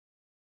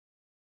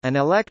An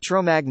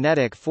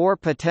electromagnetic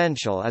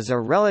four-potential is a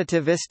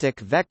relativistic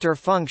vector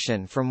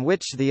function from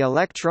which the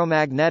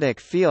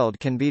electromagnetic field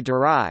can be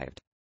derived.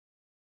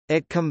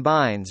 It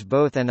combines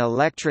both an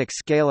electric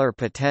scalar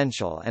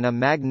potential and a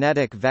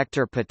magnetic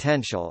vector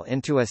potential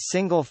into a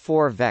single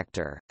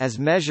four-vector, as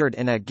measured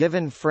in a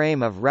given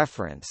frame of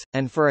reference,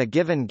 and for a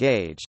given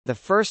gauge. The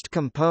first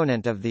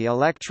component of the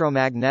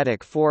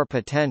electromagnetic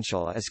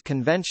four-potential is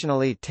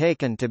conventionally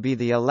taken to be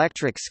the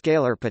electric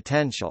scalar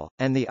potential,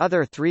 and the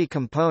other three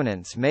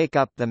components make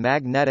up the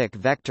magnetic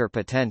vector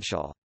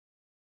potential.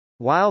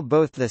 While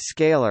both the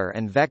scalar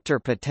and vector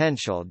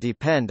potential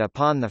depend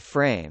upon the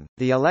frame,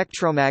 the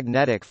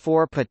electromagnetic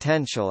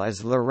four-potential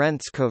is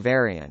Lorentz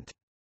covariant.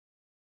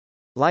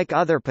 Like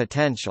other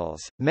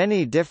potentials,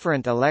 many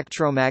different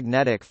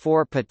electromagnetic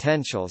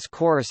four-potentials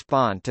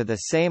correspond to the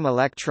same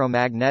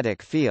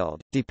electromagnetic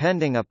field,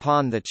 depending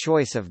upon the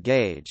choice of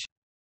gauge.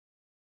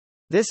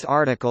 This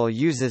article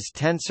uses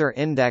tensor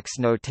index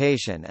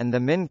notation and the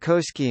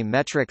Minkowski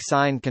metric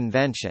sign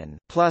convention,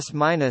 +-.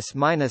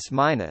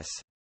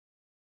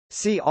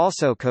 See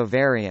also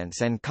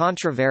covariance and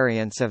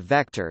contravariance of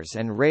vectors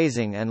and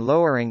raising and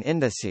lowering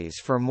indices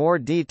for more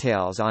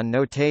details on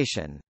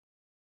notation.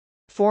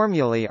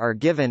 Formulae are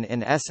given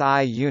in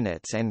SI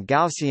units and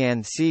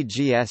Gaussian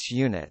CGS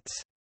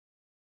units.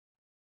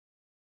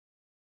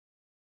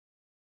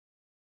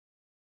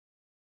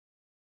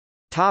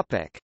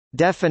 Topic: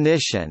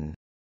 Definition.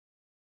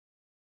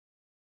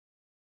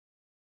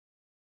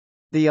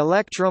 The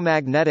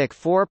electromagnetic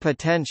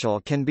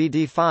four-potential can be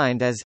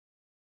defined as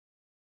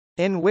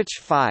in which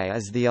phi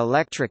is the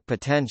electric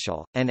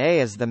potential, and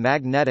A is the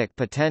magnetic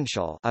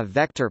potential, a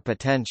vector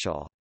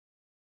potential.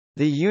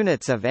 The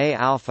units of A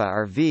alpha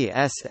are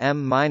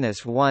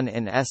Vsm-1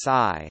 in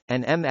SI,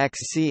 and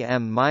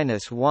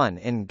mxcm-1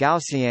 in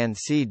Gaussian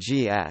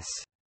CGS.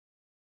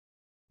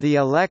 The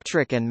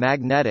electric and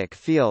magnetic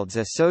fields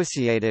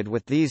associated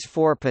with these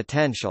four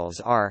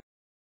potentials are: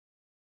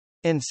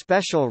 in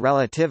special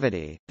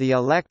relativity, the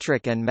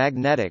electric and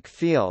magnetic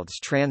fields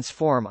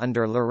transform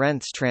under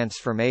Lorentz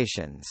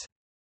transformations.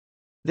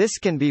 This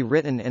can be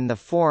written in the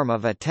form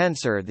of a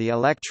tensor, the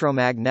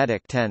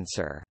electromagnetic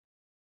tensor.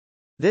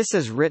 This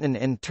is written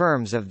in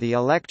terms of the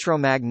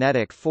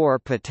electromagnetic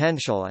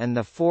four-potential and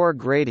the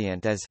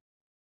four-gradient as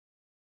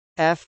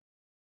F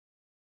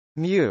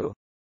mu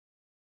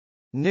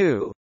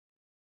nu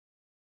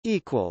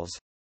equals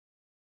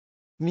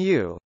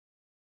mu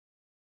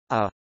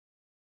a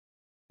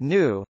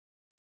nu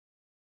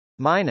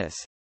minus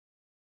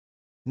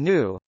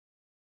nu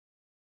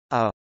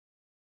a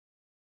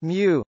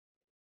mu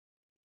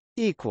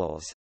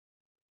equals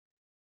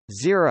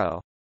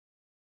 0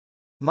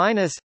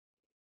 minus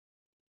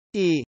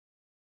e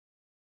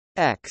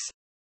x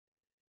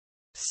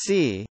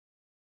c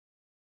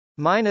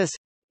minus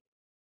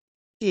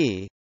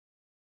e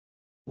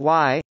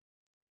y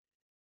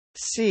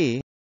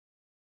c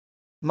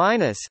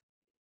minus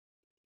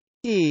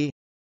e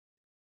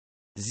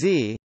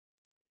z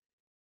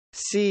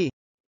c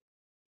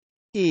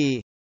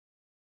e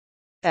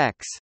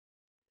x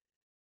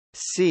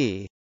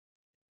c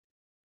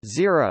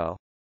 0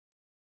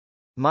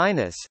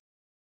 minus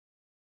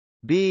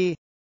b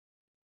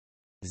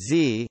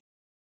z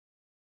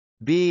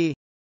b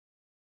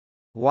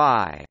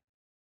y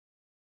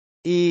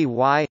E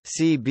y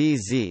c b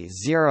z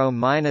 0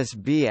 minus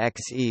b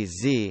x e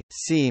z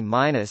c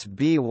minus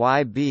b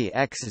y b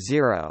x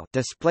 0.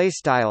 Display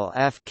style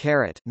f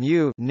caret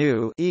mu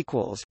nu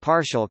equals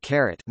partial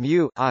caret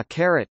mu a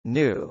caret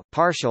nu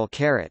partial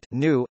caret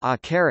nu a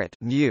caret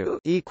mu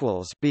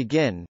equals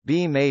begin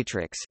b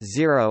matrix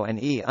 0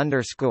 and e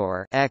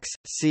underscore x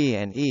c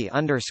and e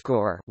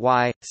underscore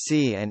y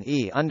c and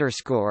e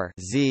underscore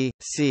z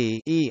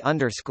c e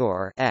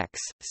underscore x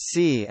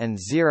c and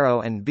 0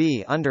 and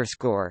b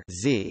underscore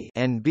z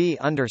and b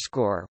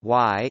underscore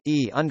y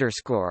e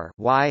underscore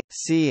y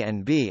c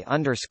and b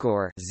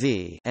underscore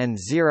z and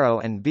 0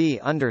 and b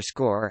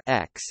underscore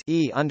x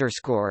e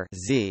underscore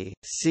z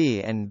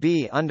c and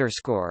b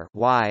underscore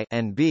y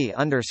and b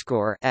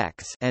underscore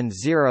x and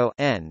 0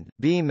 end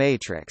b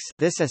matrix.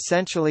 This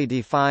essentially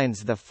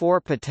defines the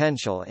four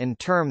potential in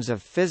terms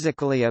of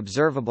physically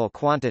observable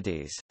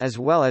quantities, as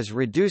well as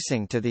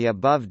reducing to the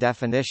above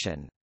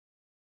definition.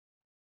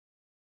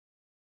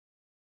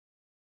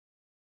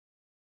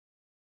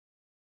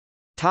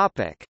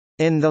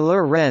 In the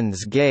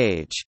Lorenz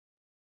gauge.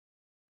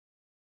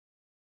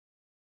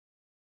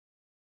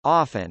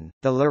 Often,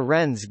 the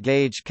Lorenz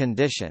gauge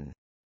condition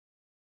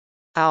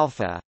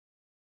alpha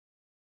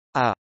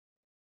a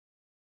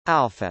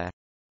alpha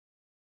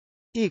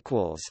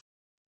equals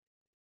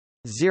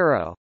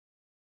 0.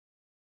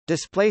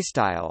 Display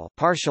style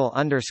partial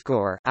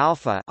underscore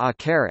alpha a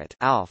caret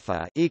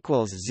alpha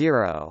equals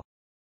 0.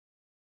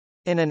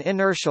 In an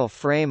inertial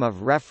frame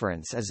of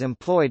reference is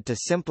employed to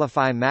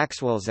simplify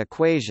Maxwell's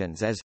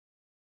equations as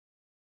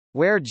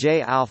where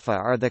J alpha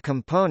are the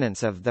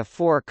components of the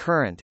four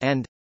current,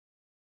 and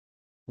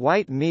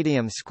white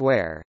medium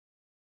square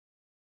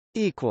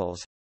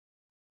equals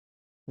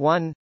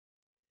 1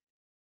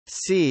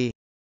 C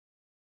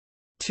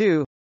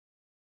 2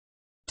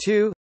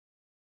 2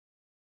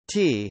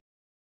 T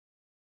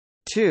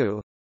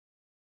 2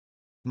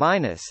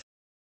 minus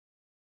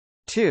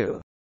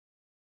 2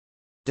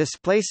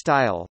 display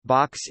style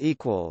box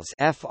equals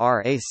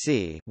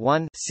frac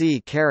 1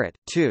 c caret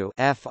 2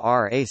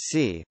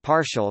 frac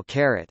partial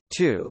caret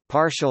 2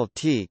 partial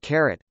t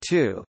caret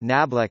 2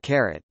 nabla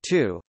caret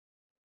 2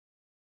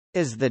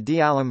 is the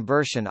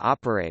D'Alembert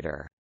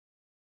operator.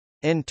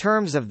 In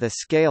terms of the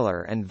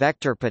scalar and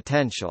vector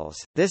potentials,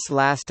 this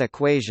last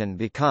equation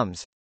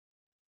becomes: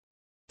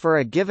 for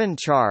a given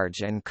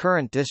charge and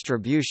current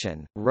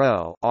distribution,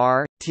 ρ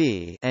r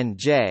t and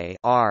j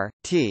r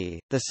t,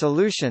 the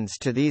solutions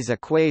to these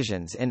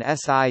equations in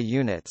SI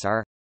units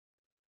are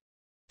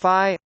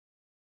phi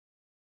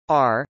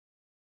r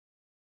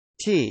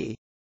t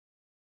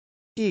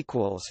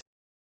equals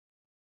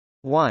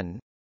 1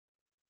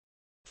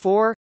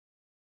 4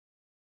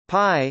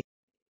 pi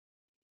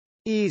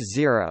e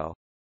 0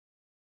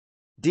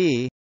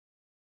 d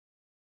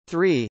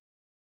 3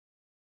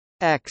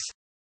 x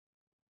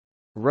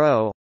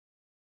rho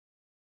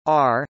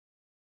r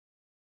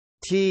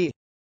t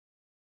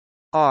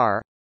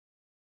r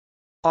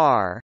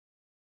r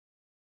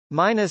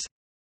minus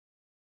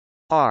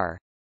r.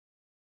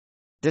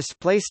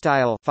 Display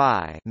style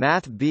phi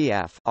math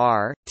BF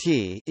r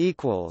t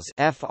equals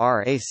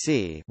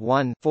frac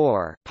 1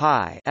 4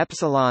 pi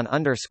epsilon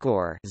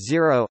underscore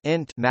 0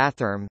 int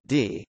mathrm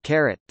d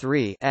caret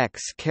 3 x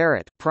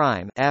caret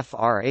prime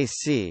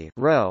frac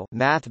rho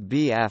math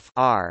BF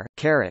r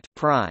caret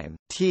prime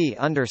t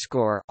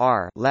underscore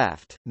r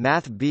left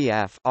math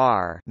BF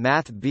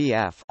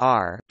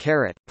r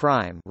caret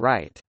prime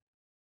right.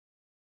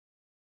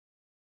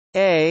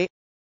 A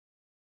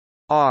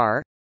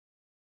r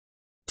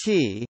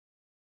T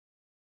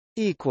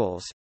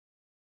equals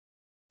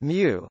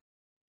mu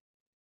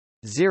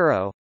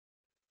 0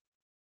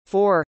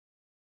 4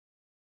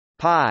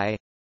 pi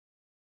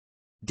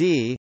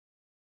d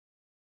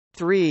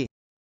 3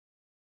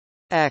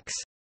 x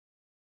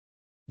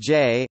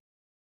j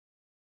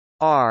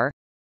r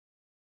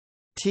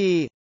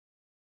t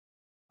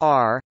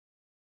r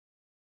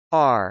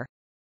r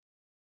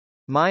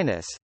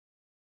minus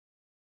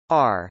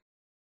r.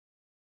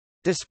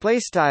 Display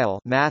style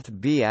math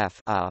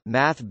BF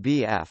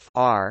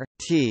r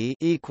t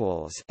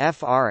equals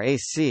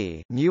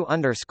frac mu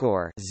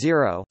underscore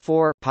 0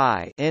 4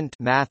 pi int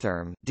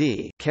mathrm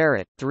d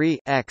caret 3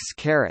 x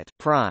caret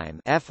prime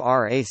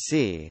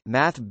frac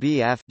math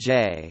BF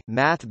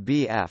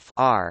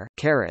r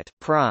caret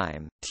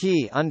prime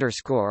t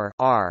underscore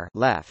r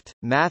left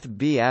math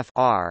BF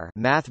r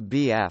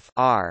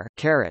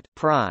caret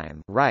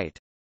prime right,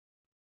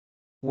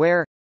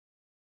 where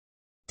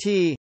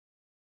t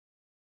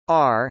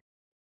r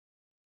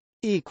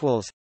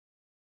equals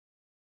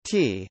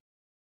t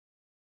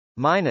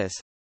minus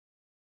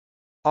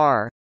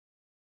r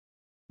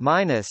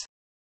minus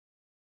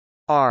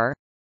r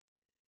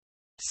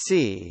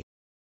c.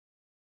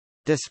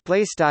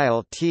 Display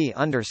style t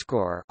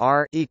underscore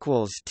r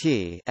equals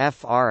t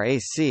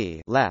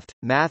frac left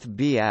math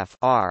BF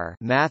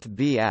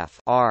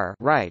r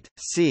right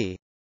c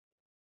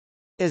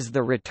is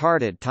the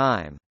retarded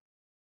time.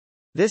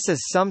 This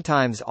is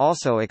sometimes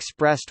also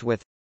expressed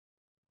with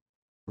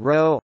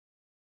rho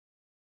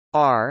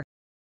r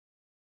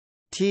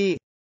t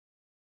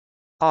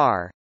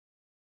r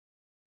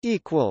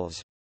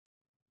equals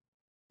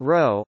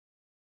rho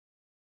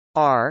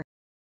r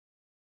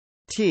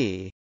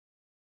t.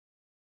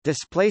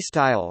 Display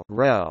style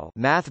rho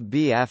math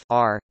BF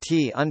r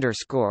t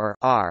underscore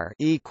r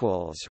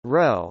equals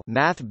rho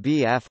math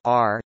BF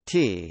r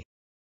t,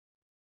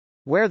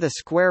 where the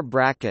square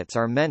brackets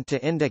are meant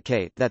to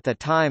indicate that the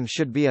time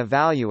should be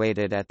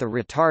evaluated at the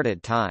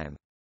retarded time.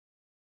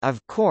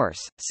 Of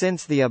course,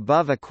 since the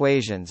above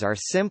equations are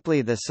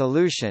simply the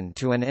solution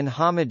to an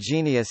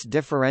inhomogeneous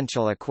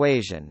differential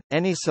equation,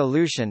 any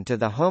solution to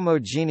the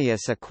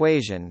homogeneous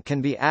equation can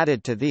be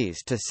added to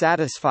these to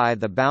satisfy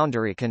the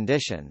boundary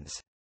conditions.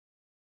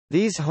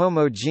 These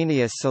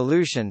homogeneous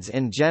solutions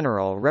in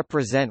general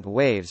represent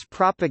waves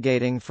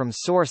propagating from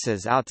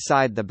sources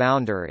outside the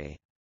boundary.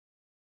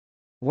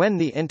 When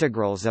the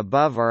integrals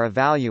above are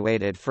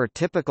evaluated for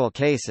typical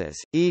cases,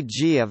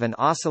 e.g. of an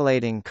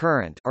oscillating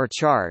current or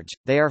charge,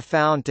 they are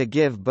found to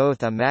give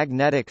both a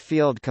magnetic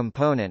field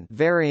component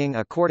varying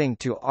according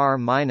to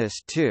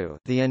r-2,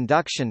 the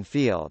induction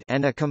field,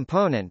 and a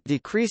component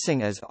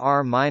decreasing as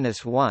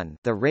r-1,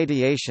 the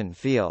radiation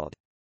field.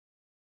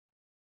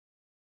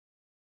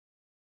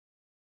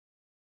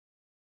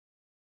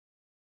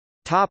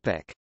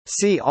 Topic: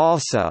 See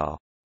also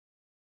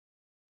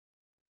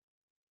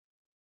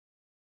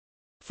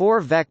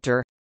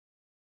 4-vector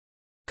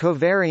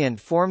covariant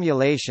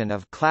formulation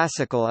of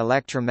classical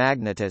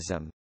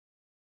electromagnetism,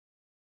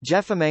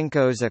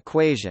 Jeffimenko's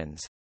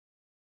equations,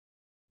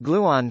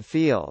 gluon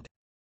field.